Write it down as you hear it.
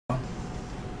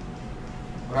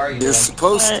What are you You're doing?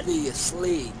 supposed to be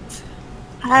asleep.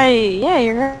 Yeah,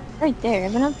 you're right there.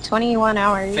 I've been up 21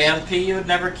 hours. Fanpy you would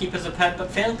never keep as a pet, but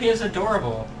Fanpy is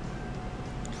adorable.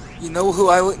 You know who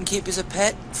I wouldn't keep as a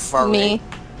pet? Furry. Me.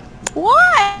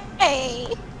 Why?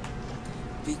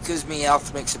 Because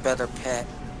Meowth makes a better pet.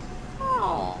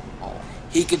 Oh.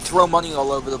 He can throw money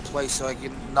all over the place so I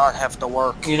can not have to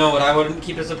work. You know what I wouldn't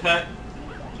keep as a pet?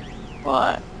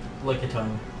 What?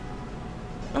 Lickitung.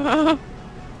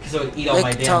 Because it would eat all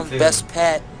my damn Lickitung, food. best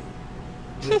pet.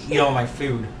 It would eat all my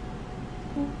food.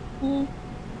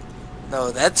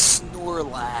 No, that's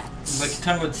Snorlax.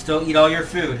 Lickitung would still eat all your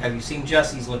food. Have you seen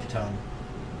Jesse's Lickitung?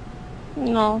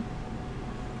 No.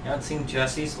 You haven't seen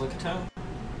Jesse's Lickitung?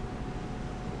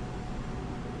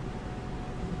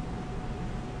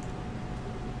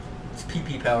 It's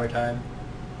pee-pee power time.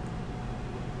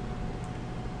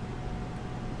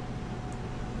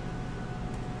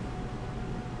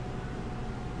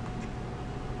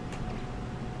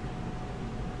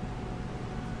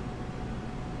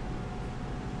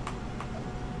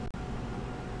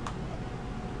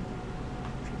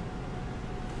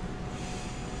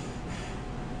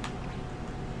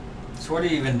 So what are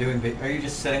you even doing? Are you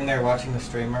just sitting there watching the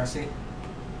stream, Marcy?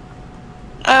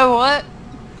 Oh, what?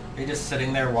 Are you just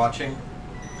sitting there watching?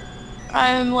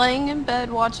 I'm laying in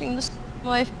bed watching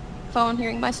my phone,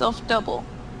 hearing myself double.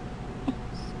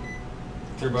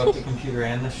 Through both the computer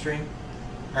and the stream?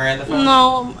 Or and the phone?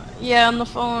 No, yeah, on the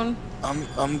phone.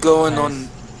 I'm going Nice. on.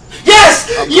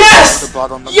 Yes! I'm Yes! going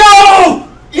on the bottom of Yo!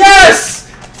 Yes!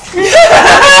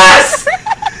 Yes!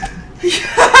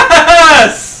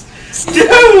 Yes!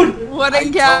 Dude! What I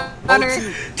encounter! told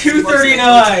you.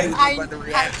 239! By the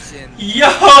reaction.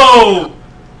 Yo!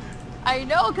 I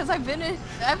know, cause I've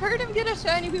heard him get a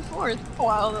shiny before. It's been a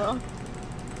while though.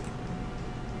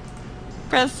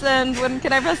 Press send. When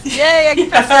can I press? Yay! I can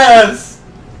press send. Yes!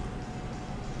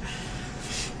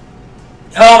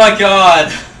 Oh my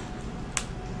god!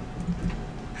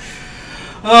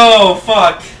 Oh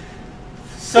fuck!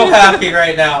 So happy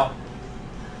right now.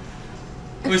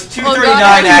 It was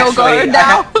 239 actually.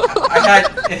 I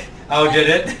had. Oh, did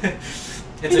it?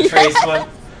 It's a trace one.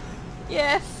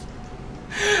 Yes.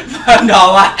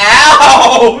 Mandala.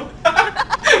 Ow!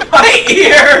 My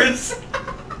ears!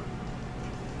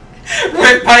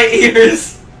 Rip my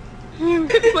ears!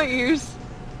 My ears.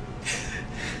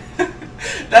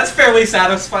 That's fairly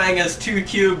satisfying as 2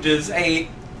 cubed is 8.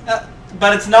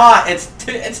 But it's not.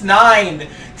 It's 9.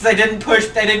 Because I didn't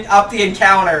up the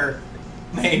encounter.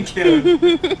 Main cube.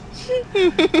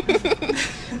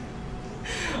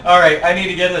 Alright, I need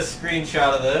to get a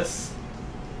screenshot of this.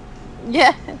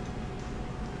 Yeah.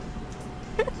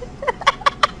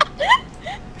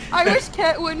 I wish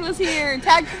Ketwin was here.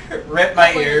 Tag Rip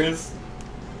my Ketwin. ears.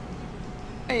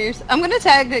 My ears. I'm gonna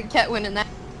tag Ketwin in that.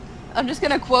 I'm just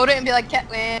gonna quote it and be like,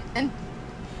 Ketwin. And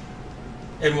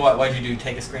what? What'd you do?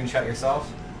 Take a screenshot yourself?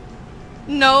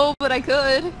 No, but I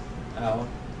could. Oh.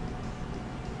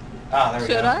 Ah, there we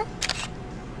go. Should I?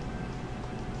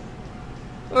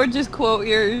 Or just quote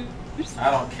yours. I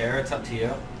don't care. It's up to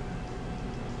you.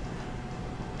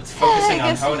 It's focusing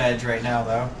on guess Hone Edge right now,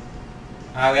 though.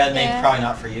 We had to make Yeah. probably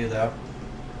not for you, though.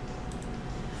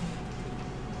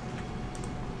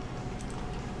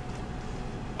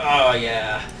 Oh,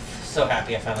 yeah. So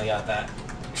happy I finally got that.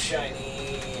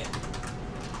 Shiny.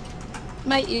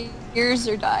 My ears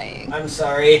are dying. I'm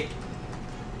sorry.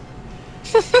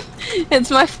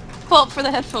 It's my fault for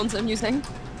the headphones I'm using.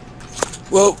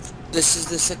 Well, this is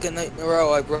the second night in a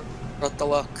row I brought the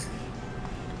luck.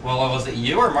 Well, was it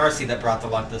you or Marcy that brought the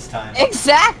luck this time?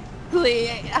 Exactly!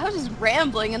 I was just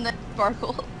rambling and then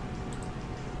sparkled.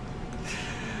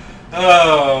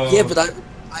 Oh. Yeah, but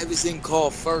I was in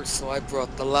call first, so I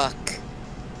brought the luck.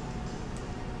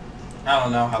 I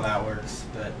don't know how that works,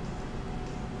 but...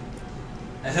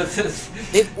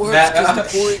 It works That-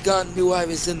 because the Porygon knew I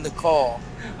was in the call.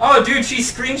 Oh, dude, she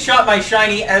screenshot my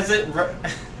shiny as it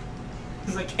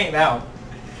as it came out.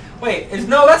 Wait,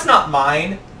 no, that's not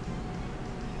mine.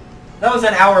 That was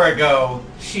an hour ago.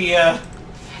 She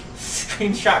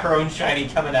screenshot her own shiny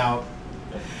coming out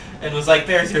and was like,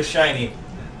 "There's your shiny."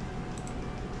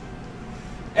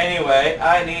 Anyway,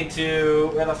 I need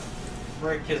to. Where the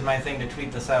frick is my thing to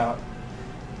tweet this out?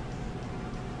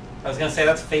 I was gonna say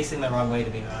that's facing the wrong way to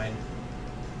be mine.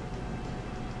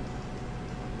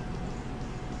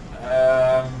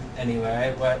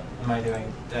 Anyway, what am I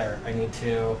doing? There, I need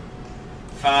to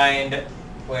find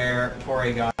where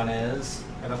Porygon is.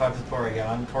 Where the fuck is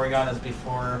Porygon? Porygon is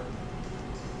before,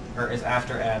 or is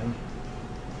after N.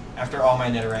 After all my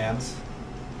Nidorans.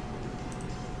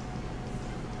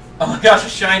 Oh my gosh, a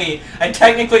shiny! I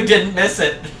technically didn't miss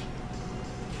it!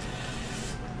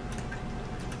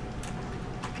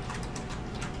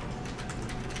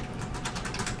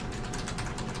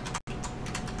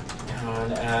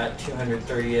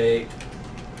 238,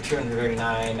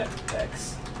 239,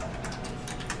 X.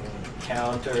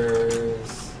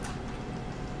 Counters.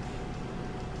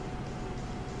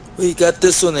 We got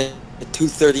this one at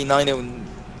 239 and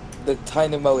the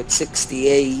Dynamo at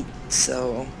 68,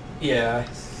 so... Yeah.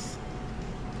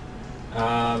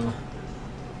 I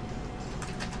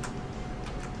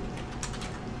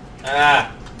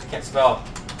can't spell.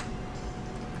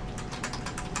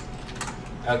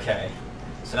 Okay.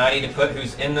 So now I need to put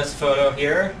who's in this photo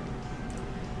here.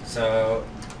 So...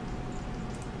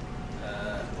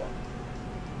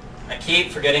 I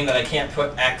keep forgetting that I can't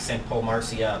put X and pull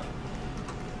Marcy up.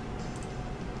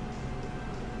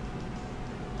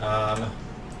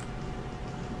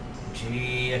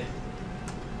 G...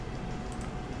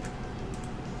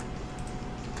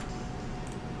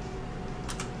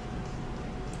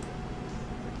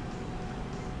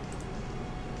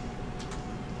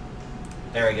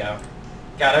 There we go.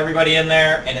 Got everybody in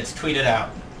there, and it's tweeted out.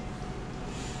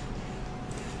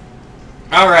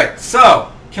 Alright,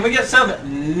 so, can we get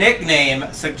some nickname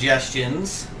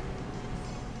suggestions?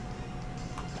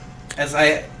 As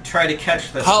I try to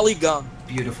catch this Polygon.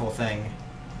 beautiful thing.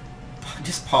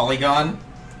 Just Polygon?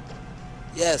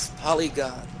 Yes,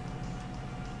 Polygon.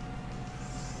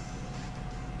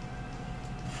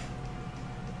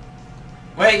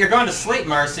 Wait, you're going to sleep,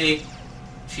 Marcy.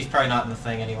 She's probably not in the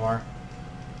thing anymore.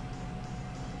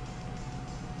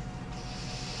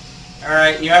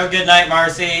 Alright, you have a good night,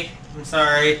 Marcy. I'm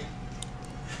sorry.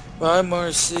 Bye,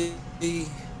 Marcy.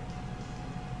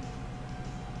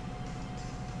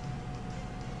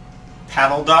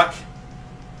 Paddle duck?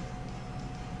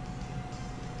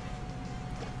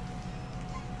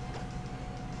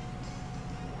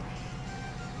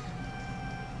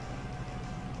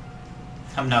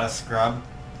 I'm not a scrub.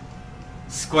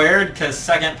 Squared, because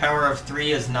second power of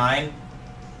 3 is 9.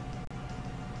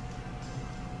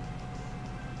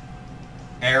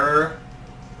 Error.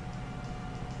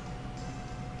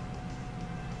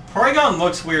 Porygon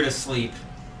looks weird asleep.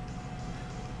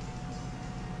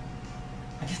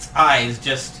 Like its eyes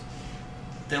just...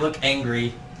 they look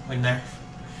angry when they're...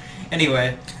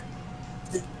 Anyway.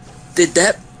 Did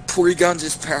that Porygon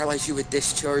just paralyze you with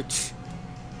discharge?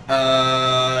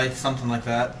 Something like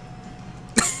that.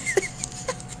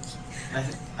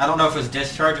 I don't know if it was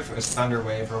discharge, if it was thunder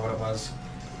wave, or what it was.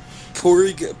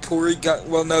 Porygon,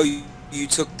 well no, you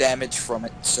took damage from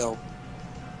it, so...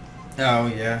 Oh,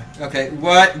 yeah. Okay,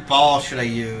 what ball should I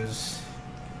use?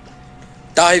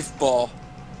 Dive Ball.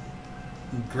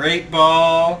 Great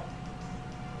ball.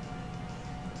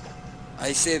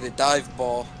 I say the Dive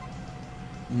Ball.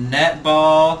 Net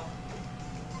ball.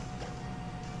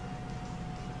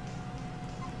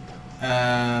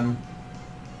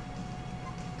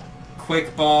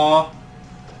 Quick ball.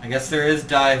 I guess there is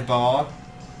dive ball.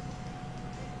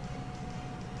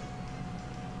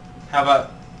 How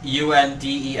about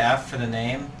UNDEF for the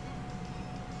name?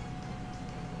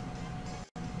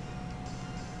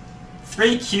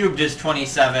 3 cubed is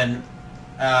 27.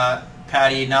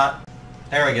 Patty, not...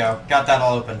 There we go. Got that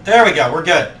all open. There we go. We're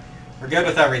good. We're good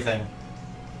with everything.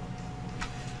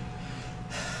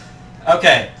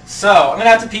 Okay, so I'm going to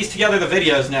have to piece together the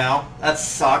videos now. That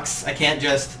sucks. I can't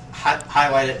just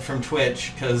highlight it from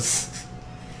Twitch, because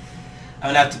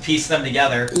I'm going to have to piece them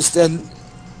together. Cause then,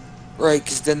 right,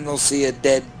 because then they'll see a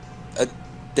dead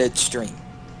stream.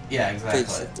 Yeah, exactly.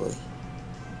 Basically.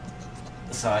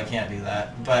 So I can't do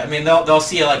that. But, I mean, they'll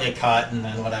see like a cut and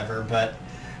then whatever, but...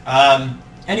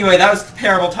 anyway, that was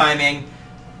terrible timing.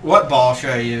 What ball should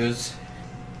I use?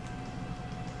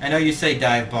 I know you say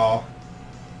dive ball.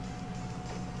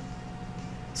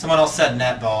 Someone else said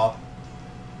net ball.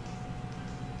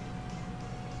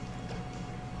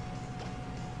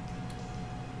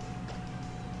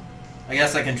 I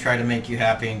guess I can try to make you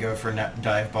happy and go for net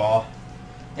dive ball.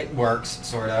 It works,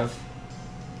 sort of.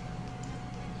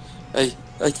 I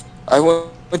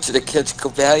want you to catch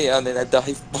Cobalion in a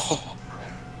dive ball.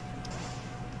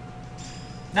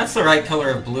 That's the right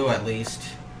color of blue, at least.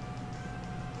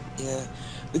 Yeah,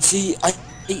 but see,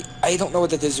 I don't know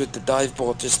what it is with the dive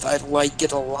ball. Just I like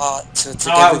it a lot. So it's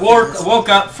like I woke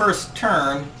up first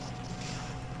turn.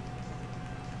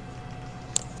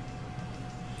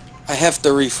 I have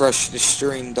to refresh the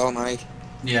stream, don't I?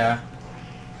 Yeah.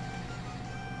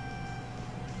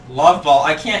 Love ball.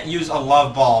 I can't use a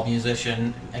love ball,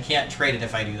 musician. I can't trade it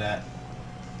if I do that.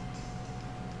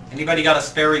 Anybody got a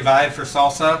spare revive for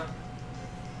Salsa?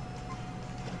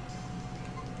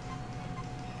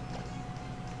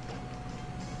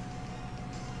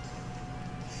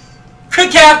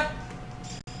 Crit cap!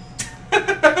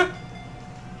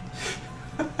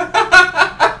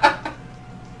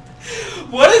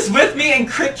 What is with me and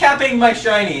crit cap capping my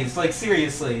shinies, like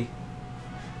seriously.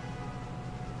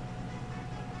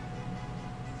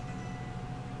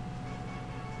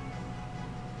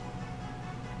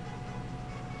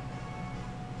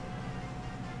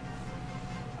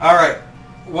 Alright,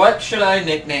 what should I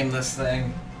nickname this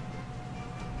thing?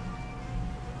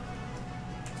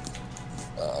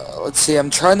 Let's see, I'm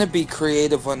trying to be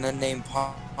creative on the name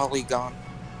Polygon.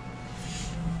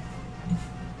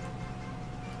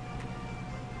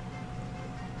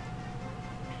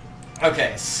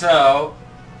 Okay, so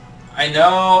I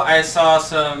know I saw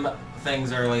some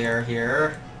things earlier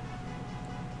here.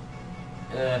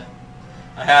 I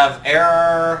have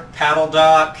error, paddle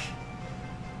dock,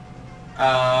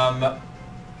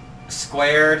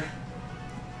 squared,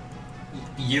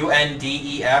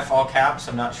 UNDEF, all caps.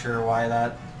 I'm not sure why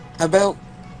that. How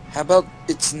about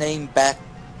its name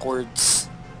backwards?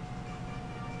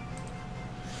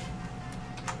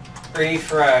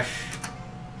 Refresh.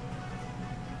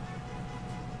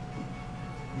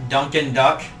 Dunkin'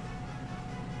 Duck.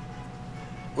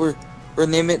 Or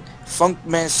name it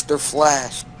Funkmaster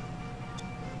Flash.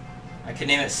 I could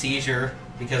name it Seizure,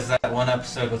 because that one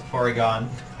episode with Porygon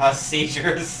caused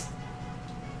seizures.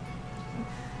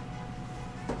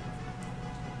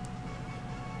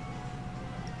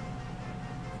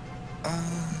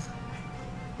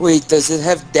 Wait, does it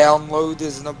have download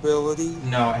as an ability?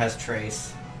 No, it has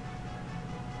Trace.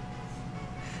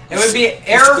 It would be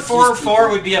Error 44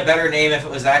 would be a better name if it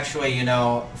was actually, you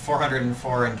know,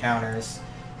 404 encounters.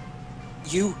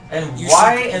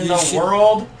 Why in the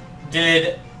world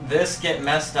did this get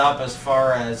messed up as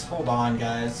far as... Hold on,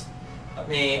 guys. Let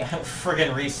me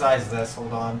friggin' resize this.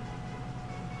 Hold on.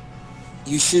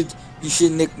 You should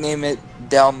nickname it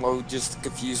Download just to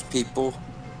confuse people.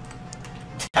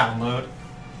 Download.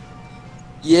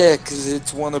 Yeah, because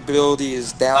its one ability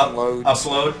is download.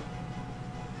 Upload.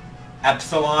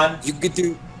 Epsilon. You could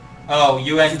do... Oh,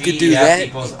 UNDEF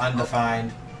equals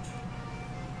undefined.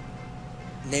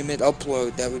 Name it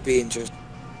Upload. That would be interesting.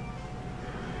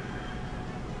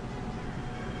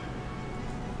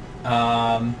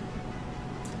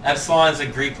 Epsilon is a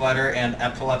Greek letter and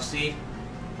epilepsy.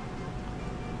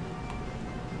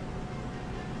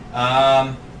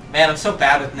 Man, I'm so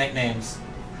bad with nicknames.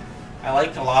 I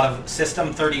like a lot of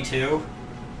System 32.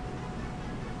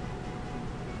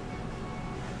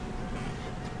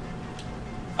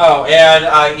 Oh,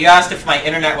 and you asked if my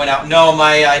internet went out. No,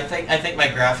 I think my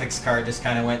graphics card just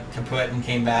kind of went kaput and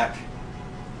came back.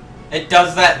 It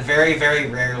does that very, very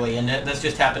rarely, and this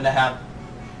just happened to happen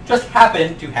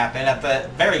at the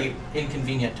very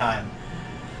inconvenient time.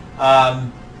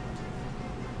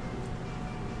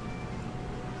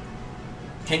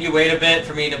 Can you wait a bit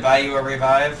for me to buy you a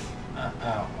revive?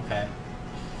 Oh, okay.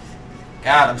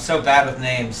 God, I'm so bad with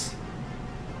names.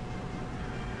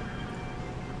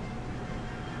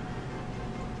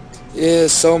 Yeah,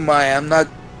 so am I. I'm not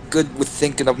good with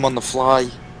thinking of them on the fly.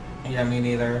 Yeah, me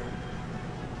neither.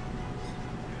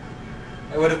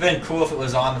 It would have been cool if it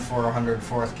was on the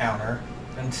 404th counter.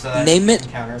 And so that name it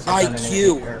encounters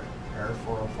IQ. Error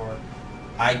 404.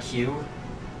 IQ?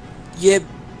 Yeah,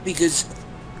 because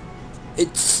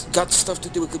it's got stuff to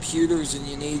do with computers, and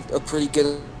you need a pretty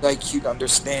good IQ to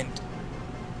understand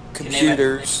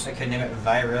computers. I could name it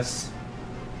Virus.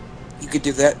 You could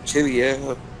do that too,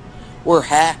 yeah. We're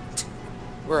hacked.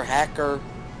 We're a hacker,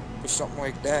 or something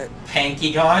like that.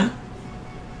 Pankygon?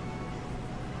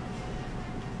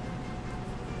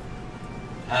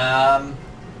 I'm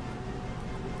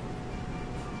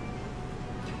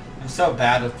so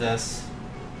bad with this.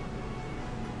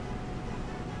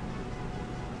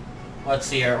 Let's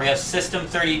see here. We have System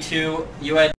 32,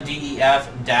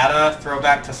 UNDEF, Data,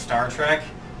 throwback to Star Trek.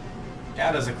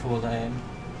 Data's a cool name.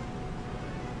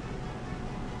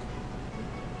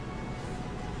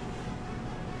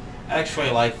 I actually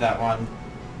like that one.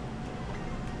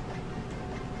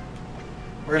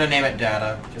 We're gonna name it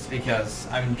Data, just because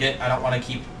I don't want to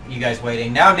keep you guys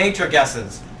waiting. Now nature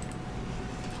guesses.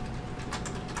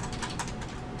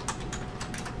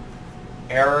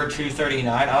 Error 239.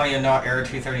 I don't even know what Error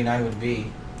 239 would be.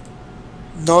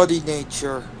 Naughty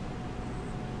Nature.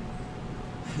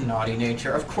 Naughty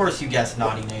Nature. Of course you guessed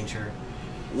Naughty Nature.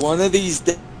 One of these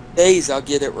days I'll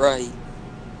get it right.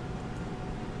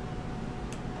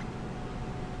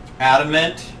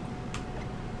 Adamant.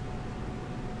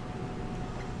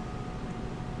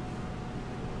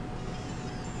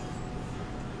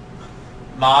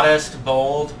 Modest,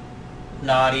 bold,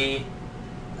 naughty,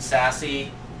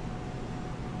 sassy,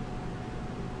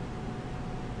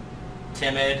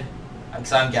 timid,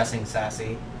 because I'm guessing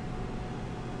sassy.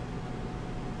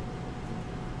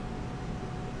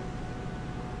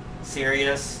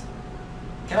 Serious,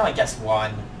 can only guess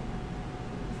one.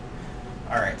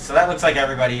 Alright, so that looks like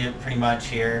everybody pretty much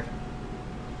here.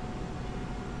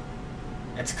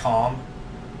 It's calm.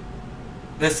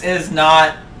 This is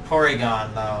not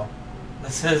Porygon, though.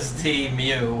 This is the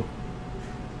Mew.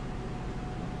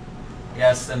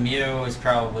 Yes, the Mew is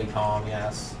probably calm,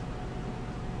 yes.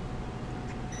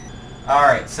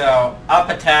 Alright, so up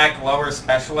attack, lower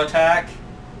special attack.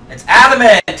 It's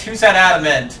Adamant! Who said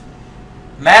Adamant?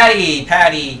 Patty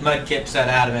Mudkip said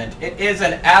Adamant. It is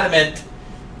an Adamant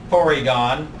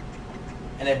Porygon,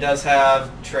 and it does have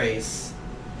Trace.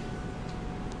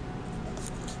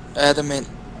 Adamant.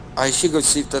 I should go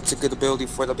see if that's a good ability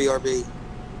for the BRB.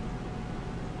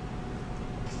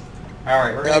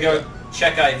 Alright, we're gonna go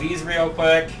check IVs real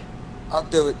quick. I'll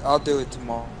do it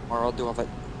tomorrow. Or I'll do it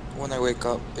when I wake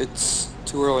up. It's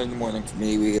too early in the morning for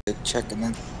me. We gotta check and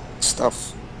then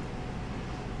stuff.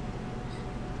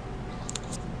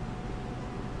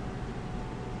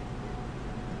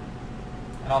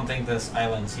 I don't think this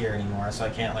island's here anymore, so I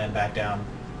can't land back down.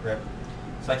 Rip.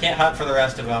 So I can't hunt for the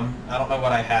rest of them. I don't know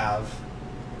what I have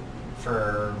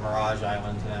for Mirage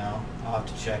Island now. I'll have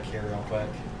to check here real quick.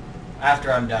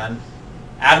 After I'm done.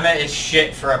 Adamant is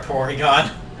shit for a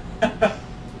Porygon.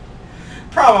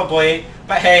 Probably.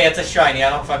 But hey, it's a shiny. I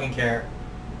don't fucking care.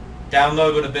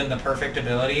 Download would have been the perfect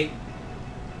ability.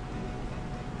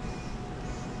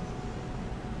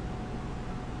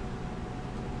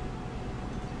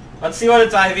 Let's see what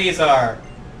its IVs are.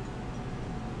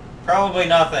 Probably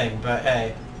nothing, but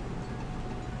hey.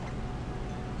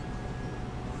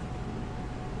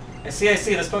 I see,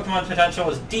 this Pokemon potential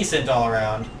is decent all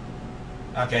around.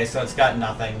 Okay, so it's got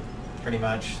nothing, pretty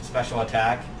much. Special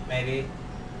attack, maybe.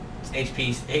 Its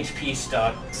HP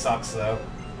sucks, though.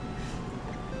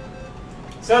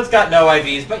 So it's got no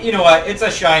IVs, but you know what? It's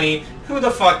a shiny. Who the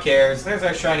fuck cares? There's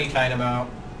our shiny Dynamo.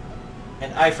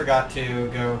 And I forgot to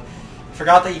go...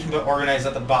 Forgot that you can put organize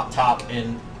at the top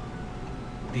in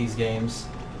these games.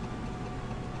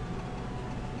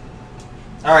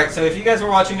 Alright, so if you guys were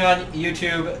watching on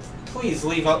YouTube, please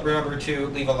remember to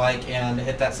leave a like and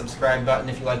hit that subscribe button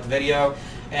if you liked the video.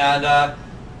 And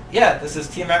yeah, this is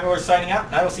TiamatRuler signing out,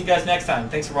 and I will see you guys next time.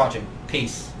 Thanks for watching.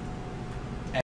 Peace.